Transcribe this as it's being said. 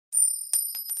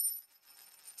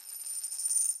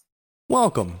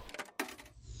Welcome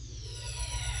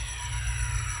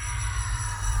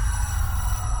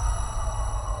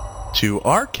to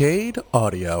Arcade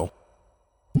Audio.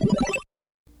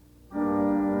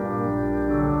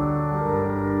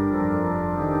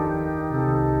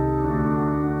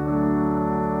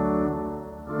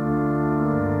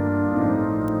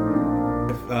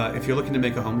 If you're looking to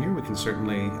make a home here, I can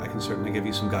certainly give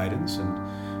you some guidance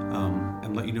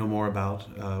and let you know more about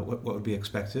what would be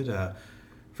expected.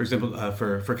 For example,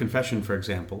 for confession, for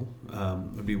example,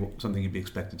 would be something you'd be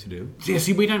expected to do. Yeah,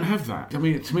 see, we don't have that. I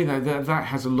mean, to me, that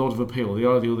has a lot of appeal. The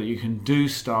idea that you can do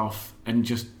stuff and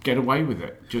just get away with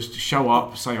it. Just show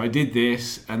up, say, I did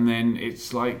this, and then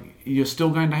it's like you're still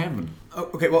going to heaven.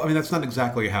 Okay, well, I mean, that's not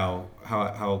exactly how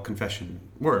confession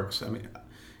works. I mean,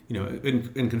 you know,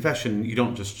 in confession, you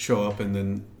don't just show up and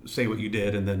then say what you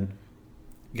did and then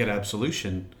get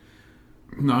absolution.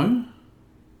 No?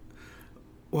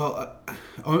 Well,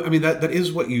 I mean that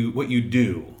is what you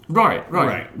do. Right.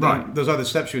 Those are the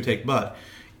steps you take, but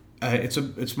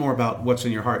it's more about what's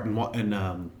in your heart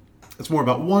and it's more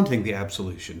about wanting the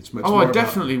absolution. It's I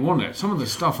definitely want it. Some of the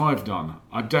stuff I've done,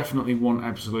 I definitely want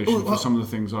absolution for some of the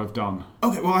things I've done.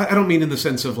 Okay, well, I don't mean in the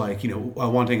sense of like, you know,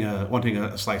 wanting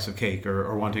a slice of cake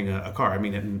or wanting a car. I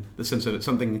mean in the sense of it's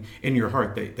something in your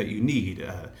heart that you need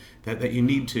that you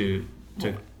need to.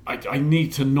 I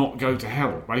need to not go to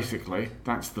hell, basically.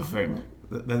 That's the thing.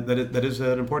 That is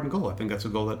an important goal. I think that's a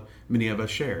goal that many of us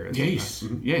share. Yes,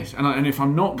 yes. And if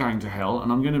I'm not going to hell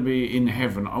and I'm going to be in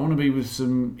heaven, I want to be with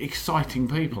some exciting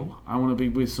people. I want to be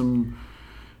with some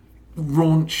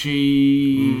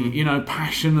raunchy, you know,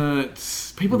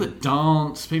 passionate people that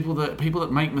dance, people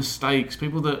that make mistakes,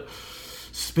 people that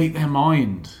speak their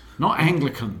mind. Not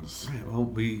Anglicans. Right,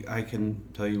 well, I can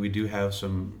tell you we do have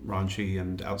some raunchy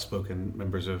and outspoken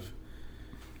members of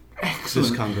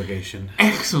this congregation.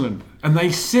 Excellent. And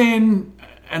they sin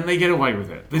and they get away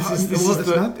with it.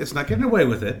 It's not getting away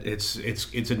with it.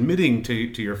 It's admitting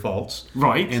to your faults.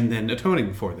 Right. And then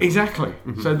atoning for them. Exactly.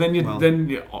 Mm-hmm. So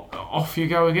then off you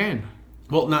go again.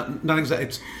 Well, not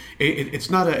exactly.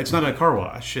 It's not a car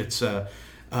wash. It's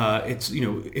you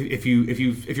know, if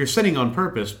you're sinning on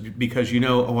purpose because you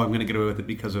know, I'm going to get away with it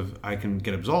because of I can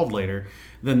get absolved later,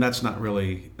 then that's not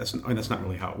really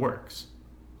how it works.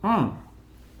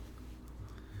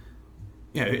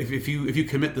 Yeah, if you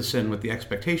commit the sin with the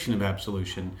expectation of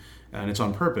absolution and it's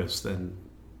on purpose, then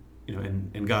you know,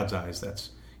 in God's eyes,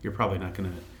 you're probably not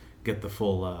going to get the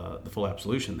full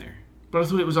absolution there. But I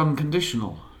thought it was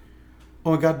unconditional.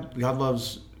 Oh, God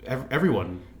loves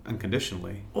everyone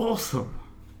unconditionally. Awesome.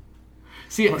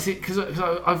 See, because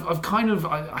I've kind of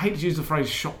I hate to use the phrase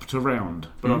shopped around,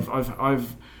 but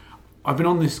I've been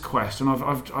on this quest and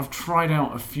I've tried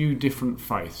out a few different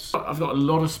faiths. I've got a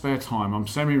lot of spare time. I'm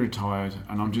semi-retired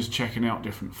and I'm just checking out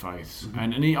different faiths,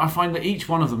 and I find that each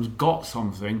one of them's got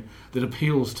something that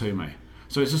appeals to me.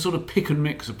 So it's a sort of pick and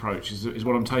mix approach is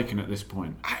what I'm taking at this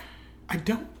point. I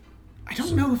don't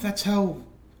know if that's how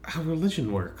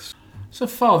religion works. So,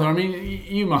 Father, I mean,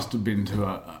 you must have been to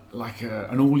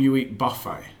an all-you-eat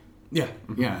buffet. Yeah.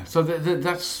 Yeah. So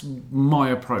that's my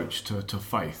approach to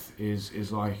faith.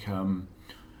 Is like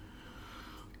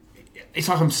it's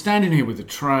like I'm standing here with a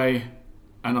tray,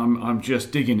 and I'm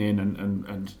just digging in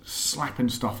and slapping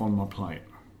stuff on my plate.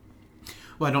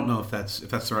 Well, I don't know if that's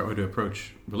the right way to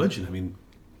approach religion. I mean,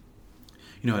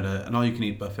 you know, at an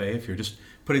all-you-can-eat buffet, if you're just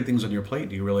putting things on your plate,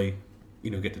 do you really,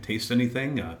 you know, get to taste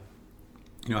anything?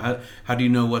 You know, how do you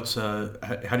know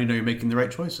how do you know you're making the right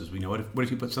choices? We know what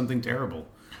if you put something terrible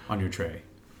on your tray?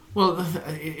 Well,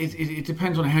 it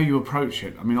depends on how you approach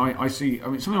it. I mean, I see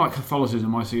something like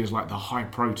Catholicism I see as like the high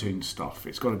protein stuff.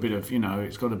 It's got a bit of, you know,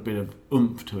 it's got a bit of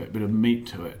oomph to it, a bit of meat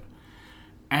to it.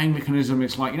 Anglicanism,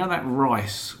 it's like, you know, that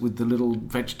rice with the little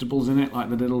vegetables in it, like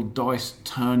the little diced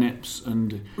turnips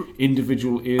and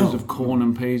individual ears of corn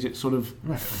and peas. It's sort of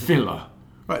filler.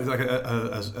 Right, it's like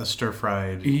a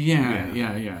stir-fried...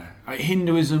 Yeah.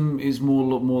 Hinduism is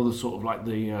more the sort of like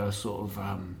the sort of...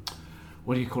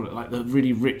 what do you call it? Like the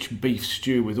really rich beef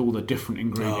stew with all the different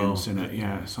ingredients in it.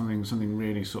 Yeah, something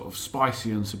really sort of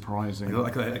spicy and surprising.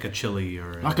 Like a chili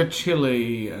or... Like a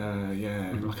chili,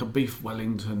 like a beef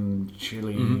Wellington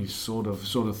chili sort of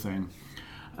thing.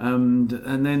 And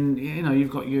then, you know,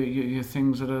 you've got your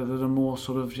things that are more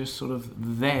sort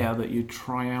of there that you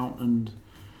try out and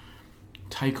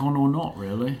take on or not,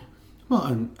 really. Well,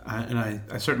 and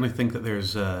I certainly think that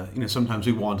there's you know, sometimes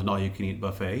we want an all-you-can-eat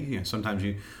buffet. You know, sometimes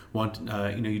you want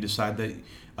you know, you decide that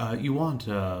you want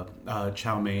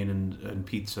chow mein and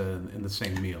pizza in the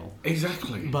same meal.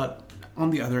 Exactly. But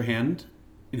on the other hand,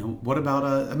 you know, what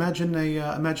about imagine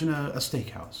a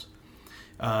steakhouse?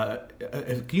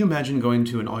 Can you imagine going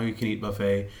to an all-you-can-eat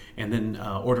buffet and then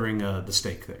ordering the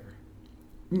steak there?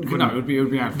 No, it would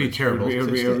be average. Be terrible. It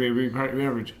would be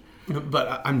average.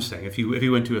 But I'm saying, if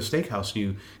you went to a steakhouse and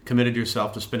you committed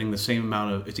yourself to eating the same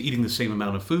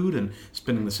amount of food and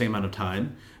spending the same amount of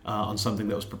time on something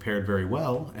that was prepared very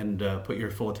well, and put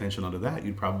your full attention onto that,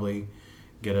 you'd probably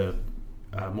get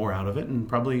more out of it and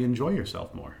probably enjoy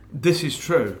yourself more. This is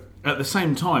true. At the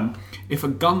same time, if a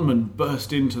gunman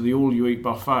burst into the all-you-eat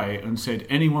buffet and said,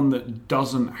 anyone that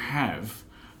doesn't have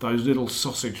those little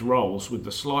sausage rolls with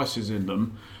the slices in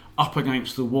them up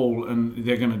against the wall and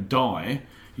they're going to die,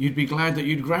 you'd be glad that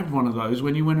you'd grabbed one of those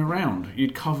when you went around.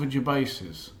 You'd covered your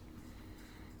bases.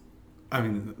 I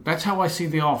mean, that's how I see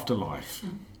the afterlife.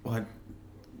 Well,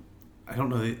 I don't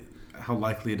know how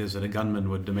likely it is that a gunman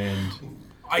would demand...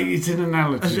 It's an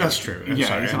analogy. That's true.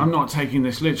 I'm not taking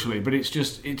this literally, but it's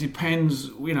just, it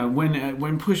depends,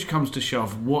 when push comes to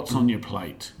shove, what's on your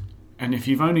plate. And if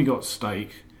you've only got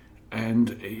steak,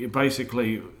 and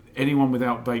basically anyone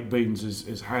without baked beans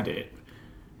has had it,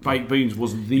 baked beans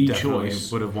was the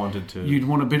choice. Would have wanted to. You'd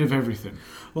want a bit of everything.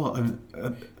 Well,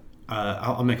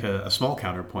 I'll make a small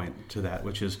counterpoint to that,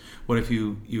 which is, what if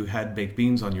you had baked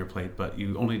beans on your plate, but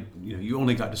you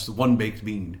only got just one baked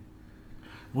bean?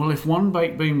 Well, if one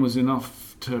baked bean was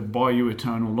enough to buy you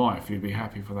eternal life, you'd be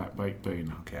happy for that baked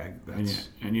bean. Okay,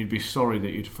 and you'd be sorry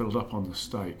that you'd filled up on the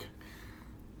steak.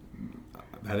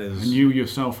 That is, and you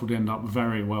yourself would end up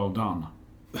very well done.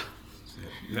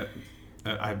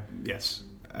 Yes,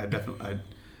 I definitely.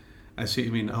 I see what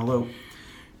you mean. Although,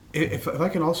 if I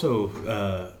can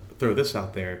also throw this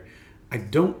out there, I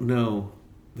don't know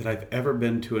that I've ever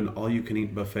been to an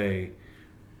all-you-can-eat buffet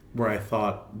where I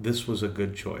thought this was a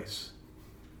good choice.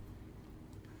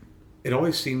 It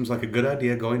always seems like a good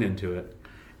idea going into it,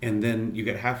 and then you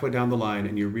get halfway down the line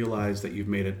and you realize that you've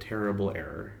made a terrible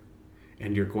error,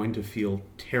 and you're going to feel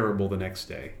terrible the next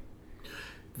day.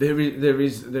 There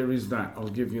is that. I'll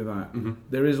give you that. Mm-hmm.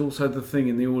 There is also the thing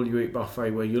in the all-you-eat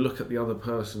buffet where you look at the other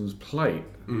person's plate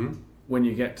when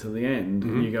you get to the end,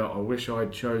 and you go, "I wish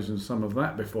I'd chosen some of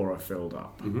that before I filled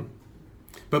up." Mm-hmm.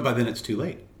 But by then it's too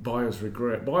late. Buyer's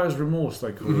regret, buyer's remorse,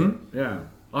 they call it. Yeah,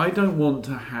 I don't want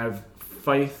to have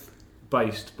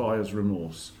faith-based buyer's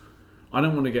remorse. I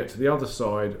don't want to get to the other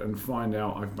side and find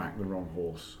out I've backed the wrong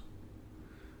horse.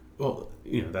 Well,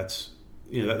 that's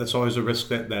always a risk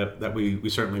that we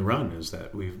certainly run, is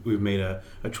that we've made a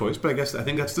choice. But I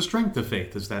think that's the strength of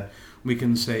faith, is that we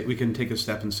can take a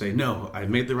step and say, no, I've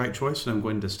made the right choice, and I'm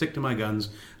going to stick to my guns.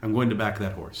 I'm going to back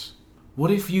that horse.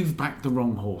 What if you've backed the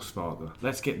wrong horse, Father?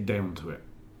 Let's get down to it.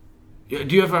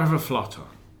 Do you ever have a flutter?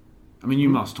 I mean, you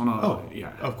must on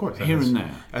of course, here and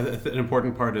there. An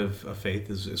important part of faith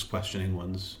is questioning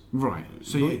one's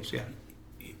So beliefs.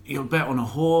 You'll bet on a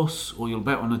horse or you'll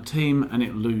bet on a team and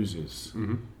it loses.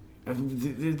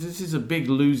 Mm-hmm. This is a big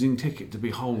losing ticket to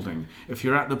be holding. If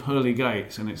you're at the pearly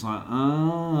gates and it's like,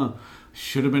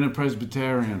 should have been a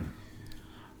Presbyterian,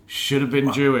 should have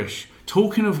been Jewish.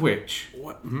 Talking of which,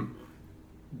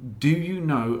 do you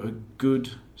know a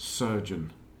good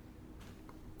surgeon?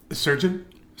 A surgeon?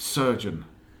 Surgeon.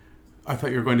 I thought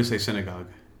you were going to say synagogue.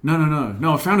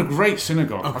 No, I found a great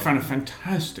synagogue. Okay. I found a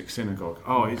fantastic synagogue.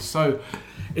 Oh,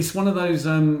 it's one of those,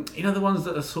 the ones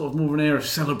that are sort of more of an air of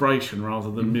celebration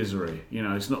rather than misery.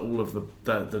 It's not all of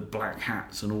the black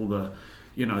hats and all the,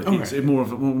 it's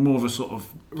more of a sort of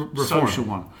social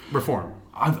one. Reform.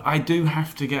 I do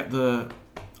have to get the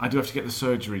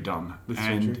surgery done.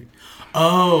 Surgery?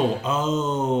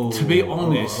 Oh. To be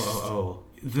honest.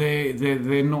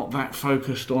 They're not that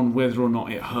focused on whether or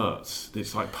not it hurts.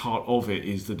 It's like part of it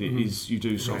is that it is, you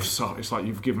do sort of, it's like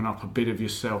you've given up a bit of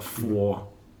yourself for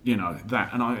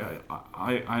that. And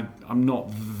I'm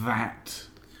not that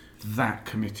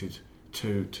committed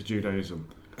to Judaism.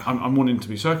 I'm wanting to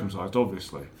be circumcised,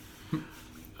 obviously,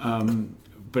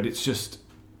 but it's just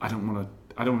I don't want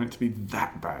it to be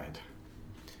that bad.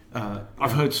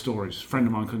 I've heard stories. A friend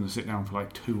of mine couldn't sit down for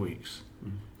like 2 weeks,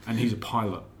 and he's a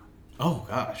pilot. Oh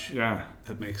gosh! Yeah,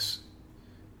 that makes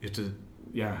you have to.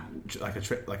 Yeah, like a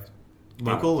trip, like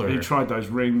local, or he tried those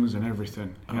rings and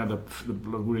everything. He had the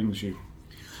rings the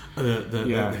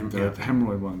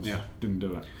hemorrhoid ones. Yeah, didn't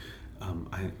do it.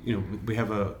 We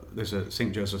have there's a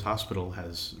St. Joseph's Hospital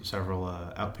has several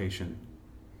outpatient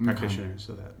practitioners,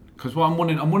 so that. Because I'm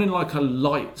wanting like a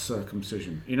light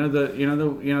circumcision.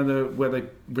 The where they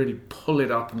really pull it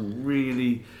up and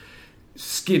really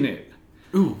skin it.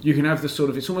 Ooh. You can have the sort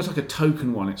of, it's almost like a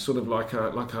token one. It's sort of like a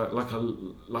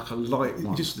light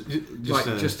one, just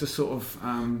a sort of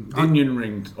onion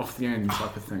ring off the end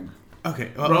type of thing.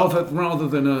 Okay. Rather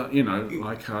than a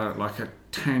like a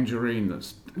tangerine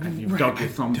you've dug your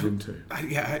thumbs into.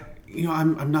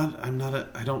 I'm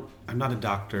not a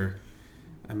doctor.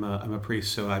 I'm a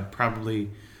priest, so I'm probably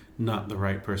not the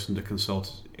right person to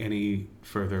consult any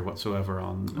further whatsoever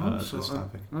on this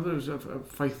topic. I thought it was a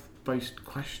faith-based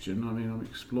question. I mean, I'm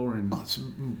exploring. Well, it's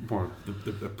more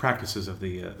the practices of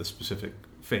the specific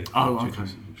faith. Oh, okay.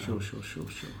 Sure.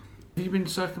 Have you been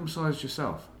circumcised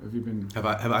yourself? Have you been? Have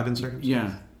I been circumcised?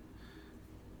 Yeah.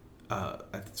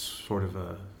 It's sort of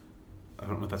a. I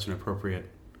don't know if that's an appropriate.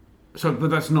 So, but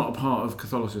that's not a part of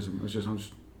Catholicism.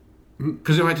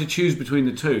 Because if I had to choose between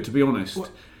the two, to be honest,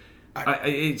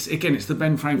 it's the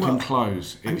Ben Franklin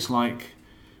close. It's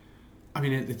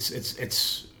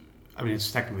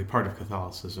it's technically part of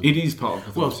Catholicism. It is part of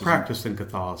Catholicism. Well, it's practiced in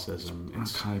Catholicism.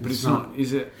 But it's not.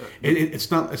 Is it?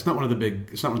 It's not. It's not one of the big.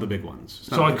 It's not one of the big ones.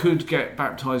 So I could get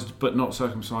baptized but not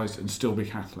circumcised and still be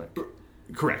Catholic.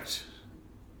 Correct.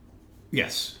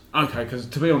 Yes. Okay, because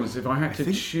to be honest, if I had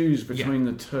to choose between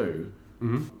the two, I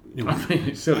mean,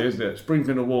 it's silly, isn't it?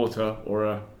 Sprinkling of water or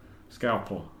a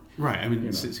scalpel. Right. I mean,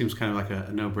 it seems kind of like a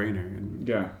no-brainer.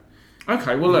 Yeah.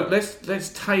 Okay. Well, look, let's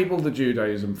table the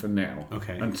Judaism for now.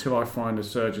 Okay. Until I find a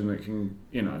surgeon that can,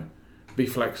 be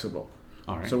flexible.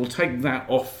 All right. So we'll take that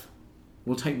off.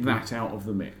 We'll take that out of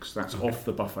the mix. That's off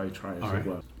the buffet tray, as it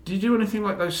were. Do you do anything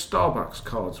like those Starbucks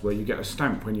cards where you get a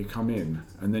stamp when you come in,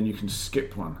 and then you can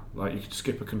skip one? Like you can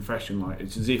skip a confession. Like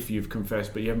it's as if you've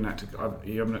confessed, but you haven't had to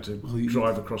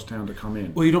drive across town to come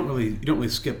in. Well, you don't really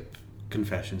skip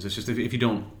confessions. It's just if you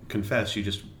don't confess, you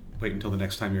just wait until the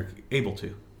next time you're able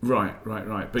to. Right.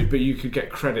 But you could get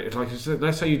credit. Like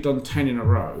let's say you've done 10 in a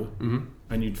row,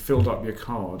 and you'd filled up your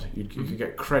card. You could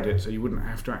get credit, so you wouldn't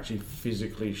have to actually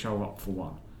physically show up for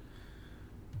one.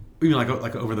 You mean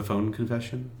like over the phone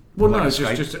confession? Well, no, it's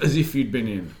just as if you'd been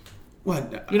in.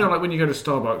 What? Like when you go to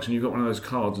Starbucks and you've got one of those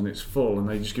cards and it's full, and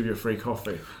they just give you a free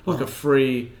coffee, like a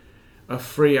free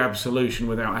absolution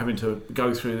without having to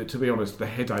go through, to be honest, the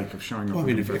headache of showing up. Well, I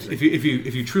mean,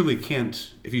 if you truly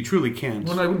can't,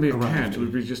 well, no, it wouldn't be a can't. It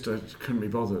would be just couldn't be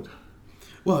bothered.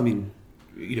 Well, I mean,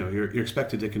 you're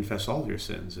expected to confess all of your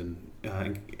sins,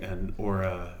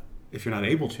 or if you're not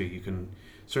able to, you can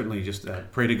certainly just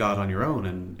pray to God on your own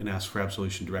and ask for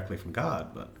absolution directly from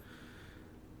God. But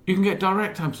you can get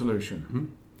direct absolution. Mm-hmm.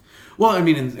 Well, I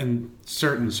mean, in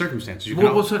certain circumstances.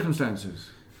 What circumstances?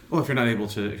 Well, if you're not able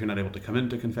to come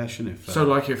into confession,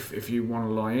 if you want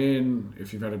to lie in,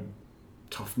 if you've had a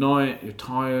tough night, you're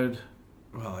tired.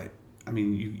 Well, I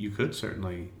mean, you could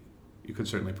certainly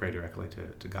pray directly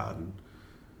to God and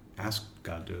ask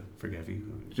God to forgive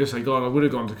you. Just say, God, I would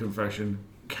have gone to confession.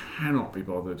 Cannot be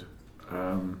bothered.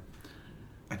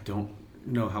 I don't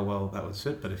know how well that would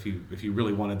sit, but if you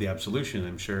really wanted the absolution,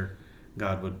 I'm sure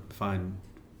God would find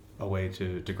a way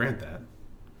to grant that.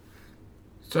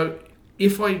 So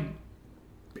if I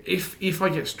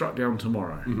get struck down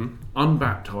tomorrow,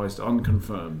 unbaptized,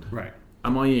 unconfirmed, right?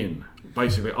 Am I in?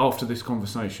 Basically, after this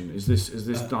conversation, is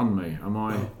this done me?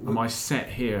 Am I set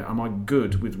here? Am I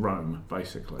good with Rome?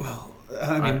 Basically. Well,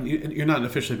 I mean, you're not an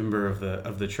official member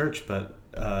of the church, but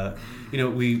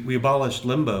we abolished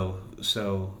limbo,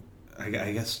 so I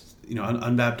guess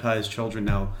unbaptized children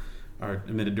now are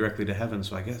admitted directly to heaven.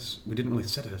 So I guess we didn't really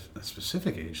set a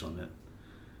specific age limit.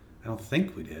 I don't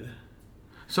think we did.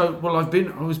 So, well, I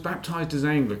was baptised as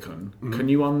Anglican. Mm-hmm. Can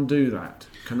you undo that?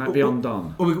 Can that be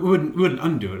undone? Well, we wouldn't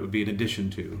undo it. It would be in addition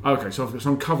to. Okay, so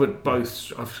I've covered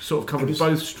both. I've sort of covered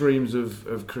both streams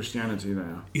of Christianity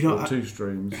now. Or two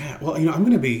streams. Yeah. Well, I'm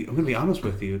going to be honest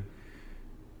with you.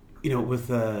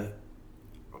 I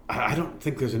don't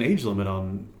think there's an age limit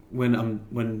on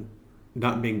when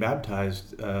not being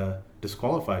baptized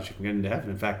disqualifies you from getting into heaven.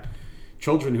 In fact,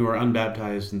 children who are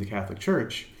unbaptized in the Catholic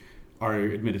Church are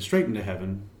admitted straight into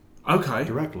heaven. Okay.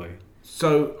 Directly.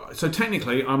 So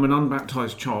technically, I'm an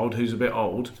unbaptized child who's a bit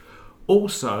old.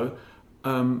 Also,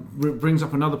 brings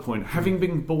up another point. Having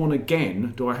been born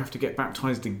again, do I have to get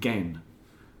baptized again?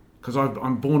 Because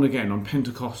I'm born again. I'm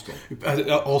Pentecostal.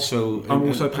 I'm also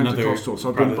Pentecostal. So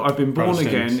I've been born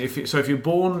again. If you're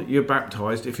born, you're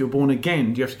baptized. If you're born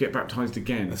again, do you have to get baptized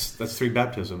again? That's 3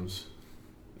 baptisms.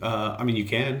 I mean, you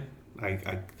can.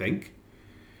 I think.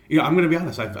 I'm going to be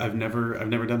honest. I've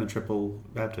never done a triple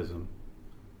baptism.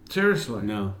 Seriously?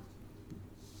 No.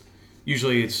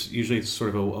 Usually it's sort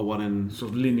of a one in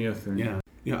sort of linear thing.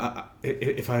 Yeah.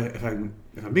 If I'm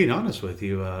being honest with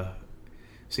you,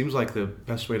 seems like the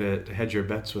best way to hedge your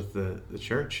bets with the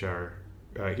church are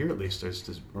here at least is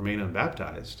to remain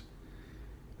unbaptized.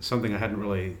 Something I hadn't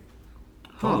really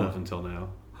thought of until now.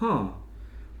 Huh.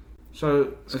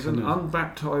 So, as an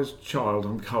unbaptised child,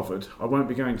 I'm covered. I won't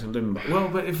be going to limbo. Well,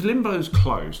 but if limbo's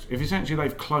closed, if essentially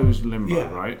they've closed limbo,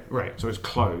 right? Right. So it's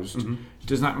closed.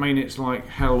 Does that mean it's like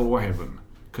hell or heaven?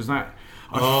 Because that,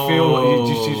 I Oh, feel.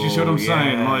 Do you see what I'm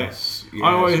saying? Like, yes,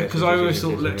 I always yes,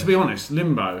 thought. yes. To be honest,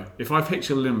 limbo. If I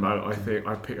picture limbo, I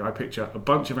picture a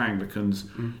bunch of Anglicans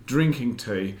drinking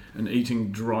tea and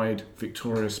eating dried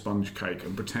Victoria sponge cake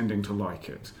and pretending to like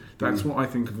it. That's what I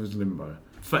think of as limbo.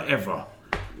 Forever.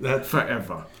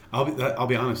 Forever. I'll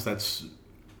be honest. That's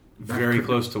very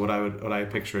close to what I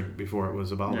pictured before it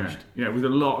was abolished. Yeah, with a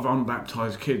lot of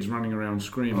unbaptised kids running around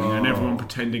screaming and everyone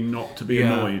pretending not to be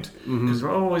annoyed. Because,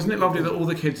 isn't it lovely that all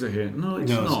the kids are here? No,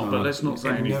 it's not, but let's not say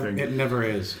anything. It never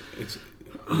is. It's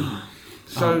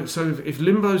So if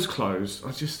limbo's closed,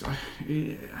 this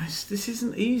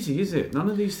isn't easy, is it? None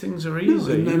of these things are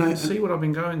easy. You can see what I've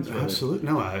been going through. Absolutely.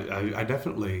 No, I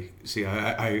definitely see.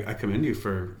 I commend you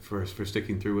for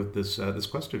sticking through with this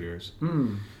quest of yours.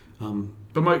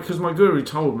 But because my guru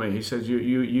told me, he said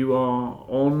you are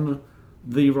on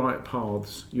the right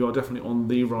paths. You are definitely on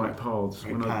the right paths.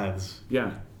 Paths.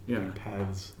 Yeah.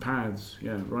 Paths.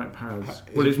 Yeah, right paths.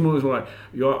 Well, it's more like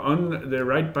you're on the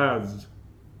right paths.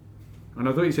 And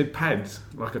I thought he said pads,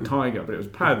 like a tiger, but it was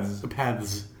paths.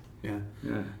 Paths. Yeah.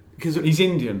 Because he's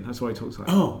Indian. That's why he talks like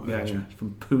that. Oh, yeah, gotcha. He's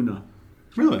from Pune.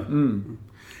 Really?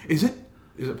 Is it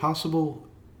possible?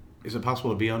 Is it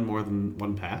possible to be on more than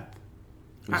one path?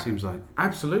 It seems like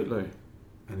Absolutely.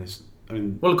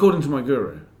 And Well, according to my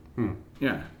guru.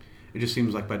 Yeah. it just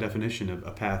seems like by definition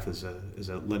a path is a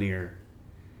linear,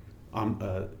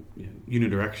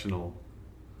 unidirectional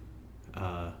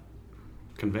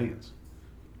conveyance.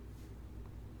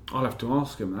 I'll have to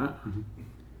ask him that.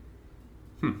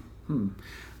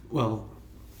 Well,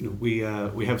 we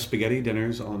have spaghetti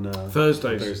dinners on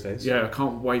Thursdays. Yeah, I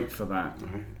can't wait for that.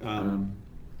 All right.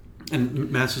 And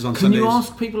masses on Can Sundays. you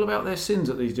ask people about their sins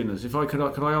at these dinners?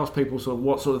 Could I ask people sort of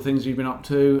what sort of things you've been up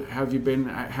to? Have you been?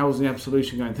 How's the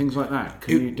absolution going? Things like that.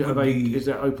 Is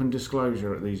there open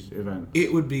disclosure at these events?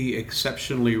 It would be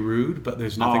exceptionally rude, but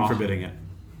there's nothing forbidding it.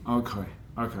 Okay.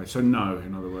 So no,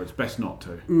 in other words, best not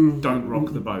to. Don't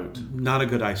rock the boat. Not a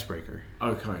good icebreaker.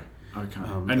 Okay.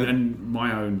 And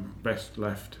my own best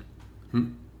left.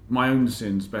 My own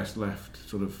sins best left,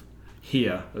 sort of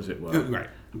here, as it were. Right.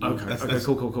 Okay. That's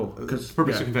cool. Because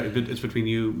purpose of confession, it's between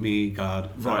you, me, God.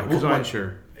 Right.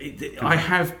 Sure. I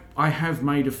have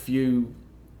made a few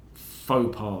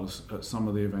faux pas at some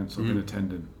of the events I've been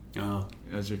attending,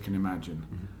 as you can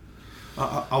imagine.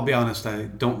 I'll be honest. I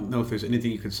don't know if there's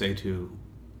anything you could say to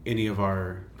any of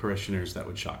our parishioners that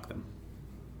would shock them.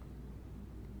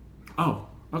 Oh,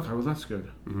 okay. Well, that's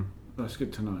good. That's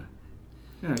good to know.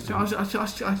 Yeah, I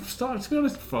started, to be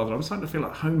honest, Father, I'm starting to feel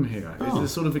at home here. It's a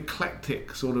sort of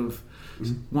eclectic, sort of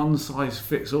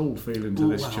one-size-fits-all feeling to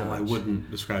this church. I wouldn't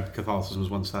describe Catholicism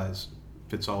as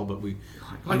one-size-fits-all, but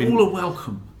all are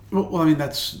welcome. Well, I mean,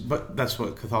 that's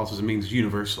what Catholicism means,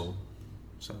 universal.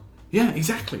 So. Yeah,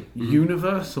 exactly.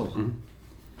 Universal.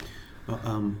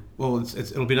 Well,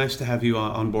 it'll be nice to have you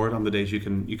on board on the days you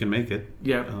can make it.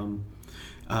 Yeah.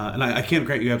 And I can't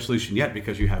grant you absolution yet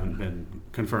because you haven't been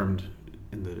confirmed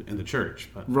in the church.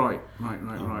 But right.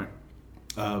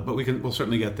 But we'll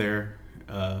certainly get there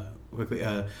quickly.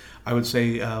 I would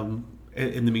say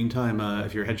in the meantime,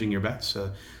 if you're hedging your bets,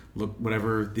 look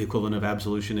whatever the equivalent of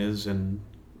absolution is in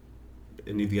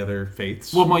any of the other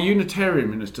faiths. Well, my Unitarian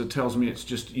minister tells me it's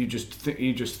just you just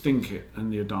think it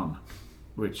and you're done.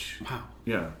 Which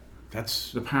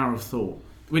that's the power of thought,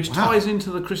 which ties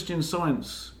into the Christian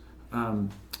Science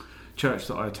church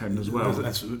that I attend as well.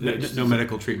 That's no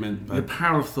medical treatment. But the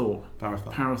power of thought. Power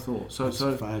of thought. So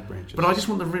 5 branches. But I just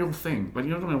want the real thing. Like,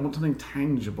 you know what I mean? I want something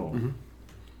tangible.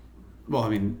 Well, I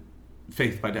mean,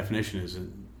 faith by definition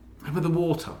isn't. With the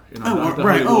water,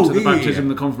 the baptism,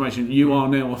 the confirmation. You are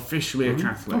now officially a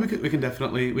Catholic. Well, we can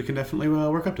definitely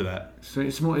work up to that. So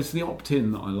it's the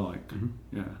opt-in that I like.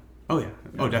 Yeah. Oh yeah.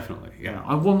 Oh, definitely. Yeah.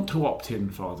 I want to opt in,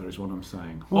 Father, is what I'm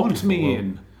saying. Wonderful.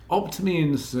 Opt me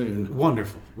in soon.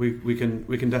 Wonderful. We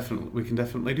can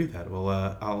definitely do that.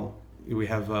 Well, we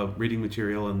have reading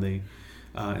material in the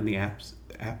apps.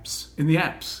 In the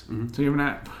apps. So you have an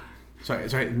app. Sorry.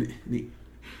 The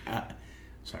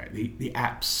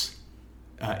apps.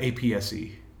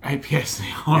 APSE. APSE.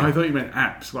 Oh, I thought you meant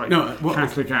apps, like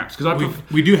Catholic apps. Because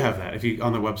we do have that. If you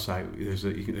on the website, there's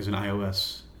an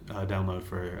iOS download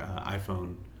for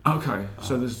iPhone. Okay,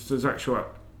 so there's actual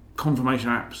confirmation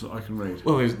apps that I can read.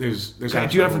 Well, there's. Okay,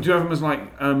 do you have them as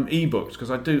like ebooks? Because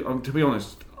I do. To be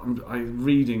honest,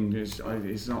 reading is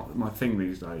not my thing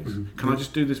these days. Can I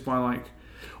just do this by like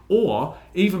Or,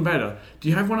 even better, do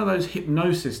you have one of those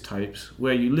hypnosis tapes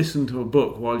where you listen to a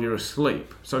book while you're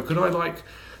asleep? So could I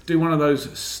do one of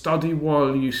those study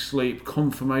while you sleep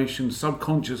confirmation,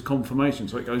 subconscious confirmation,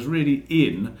 so it goes really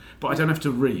in, but I don't have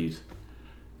to read?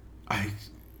 I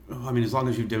mean, as long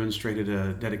as you've demonstrated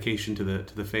a dedication to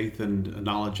the faith and a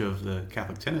knowledge of the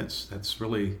Catholic tenets, that's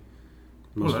really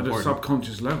most at a important.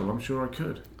 subconscious level, I'm sure I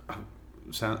could.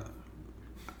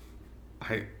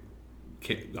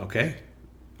 Okay.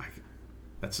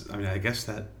 I guess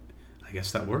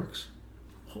that works.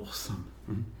 Awesome.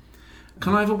 Mm-hmm.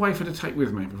 Can I have a wafer to take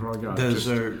with me before I go?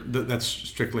 That's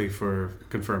strictly for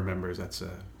confirmed members. That's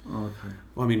okay.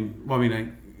 Well,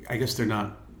 I guess they're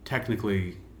not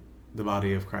technically the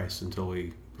body of Christ until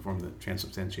we perform the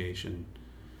transubstantiation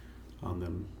on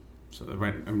them. So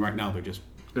right now they're just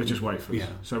wafers. Yeah.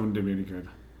 So it wouldn't do me any good.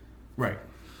 Right.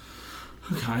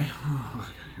 Okay.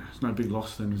 It's no big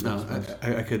loss then, is it? No,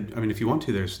 I could. I mean, if you want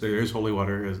to, there is holy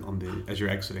water as you're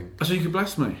exiting. So you could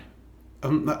bless me.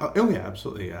 Oh yeah,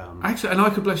 absolutely. Actually, and I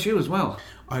could bless you as well.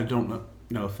 I don't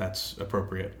know if that's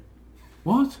appropriate.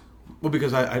 What? Well,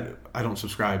 because I don't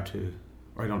subscribe to,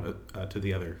 or I don't to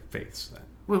the other faiths.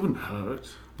 Well, it wouldn't hurt.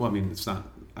 Well, I mean, it's not.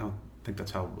 I don't think that's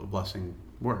how a blessing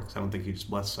works. I don't think you just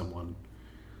bless someone,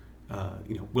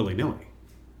 willy nilly.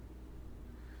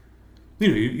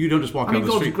 You don't just walk down the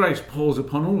God's street. grace pours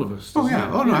upon all of us. Oh yeah,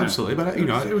 it? no, absolutely. But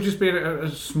it would just be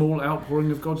a small outpouring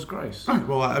of God's grace. Right.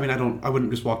 Well, I mean, I wouldn't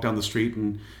just walk down the street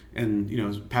and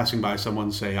passing by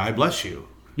someone say, "I bless you."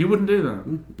 You wouldn't do that.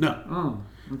 No. Oh,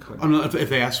 okay. I mean, if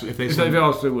they ask, if they've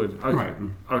asked, they would. Okay. Right.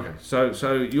 Okay. So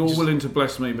you're willing to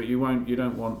bless me, but you won't. You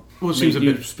don't want. Well, it seems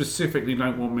you specifically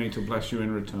don't want me to bless you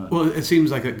in return. Well, it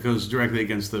seems like it goes directly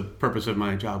against the purpose of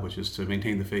my job, which is to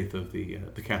maintain the faith of the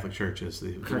Catholic Church as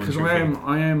the because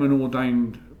I am an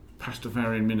ordained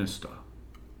Pastafarian minister.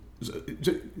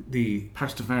 The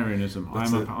Pastafarianism. I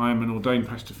am an ordained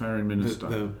Pastafarian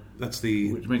minister.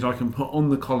 Which means I can put on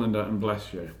the colander and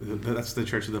bless you. That's the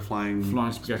Church of the Flying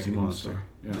Spaghetti Monster.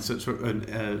 Yeah. It's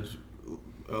a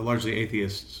largely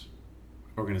atheist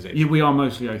organization. Yeah, we are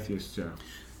mostly atheists.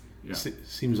 Yeah.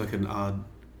 Seems like an odd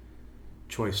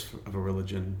choice of a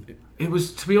religion. It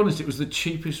was, to be honest, it was the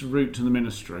cheapest route to the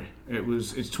ministry.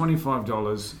 It's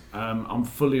 $25. I'm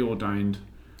fully ordained.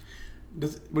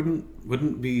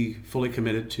 Wouldn't be fully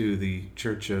committed to the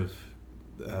Church of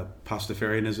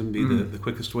Pastafarianism be the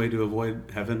quickest way to avoid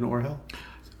heaven or hell?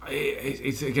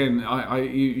 It's again,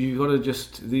 you got to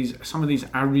just some of these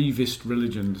arrivist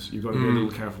religions. You've got to be a little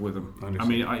careful with them. I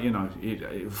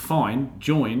mean, fine,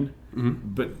 join,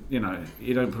 but you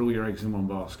don't put all your eggs in one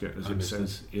basket, as it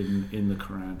says in the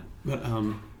Quran.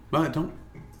 But I don't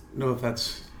know if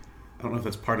that's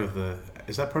part of the.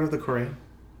 Is that part of the Quran?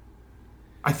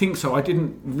 I think so. I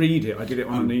didn't read it. I did it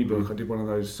on an ebook. I did one of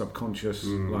those subconscious,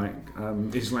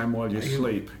 Islam while you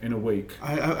sleep in a week.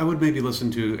 I would maybe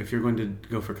listen to, if you're going to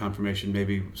go for confirmation,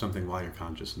 maybe something while you're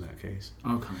conscious in that case.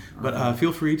 Okay. But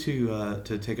feel free to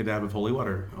take a dab of holy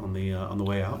water on the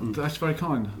way out. And, that's very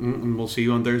kind. And we'll see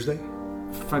you on Thursday.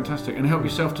 Fantastic. And help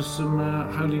yourself to some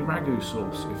holy ragu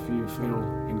sauce if you feel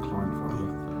inclined for it.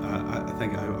 I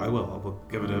think I will. We'll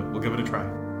give it a try.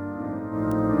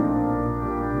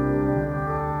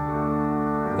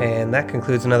 And that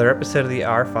concludes another episode of the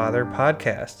Our Father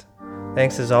podcast.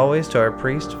 Thanks as always to our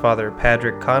priest, Father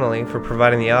Patrick Connolly, for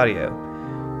providing the audio.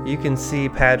 You can see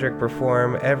Patrick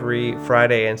perform every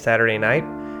Friday and Saturday night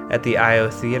at the IO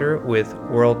Theater with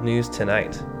World News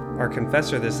Tonight. Our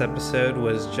confessor this episode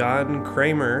was John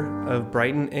Kramer of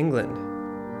Brighton, England.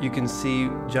 You can see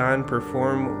John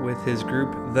perform with his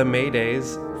group, The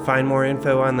Maydays. Find more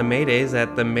info on The Maydays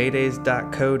at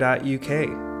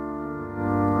themaydays.co.uk.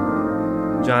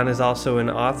 John is also an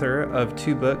author of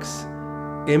 2 books,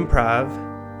 Improv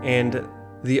and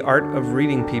The Art of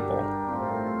Reading People.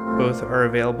 Both are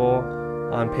available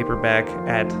on paperback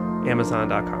at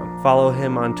Amazon.com. Follow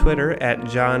him on Twitter at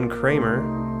John Kramer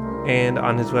and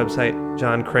on his website,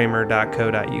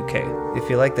 johnkramer.co.uk. If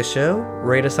you like the show,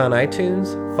 rate us on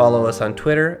iTunes, follow us on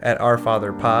Twitter at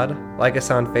OurFatherPod, like us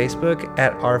on Facebook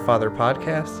at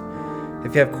OurFatherPodcast.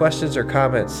 If you have questions or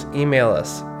comments, email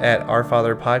us at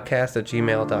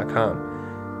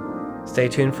ourfatherpodcast@gmail.com. Stay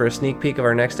tuned for a sneak peek of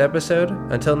our next episode.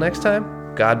 Until next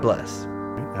time, God bless.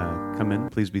 Come in,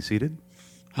 please be seated.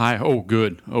 Hi. Oh,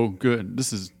 good.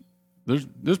 This is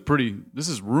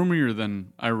roomier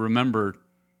than I remembered.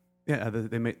 Yeah,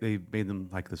 they made them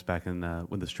like this back in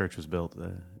when this church was built.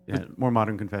 More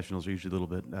modern confessionals are usually a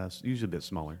bit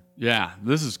smaller. Yeah,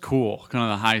 this is cool. Kind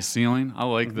of the high ceiling. I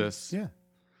like this. Yeah.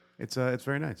 It's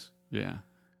very nice. Yeah.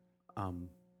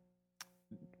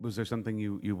 Was there something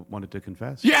you wanted to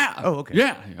confess? Yeah. Oh, okay.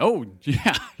 Yeah. Oh,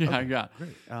 yeah. Yeah. I got.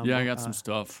 great. I got some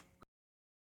stuff.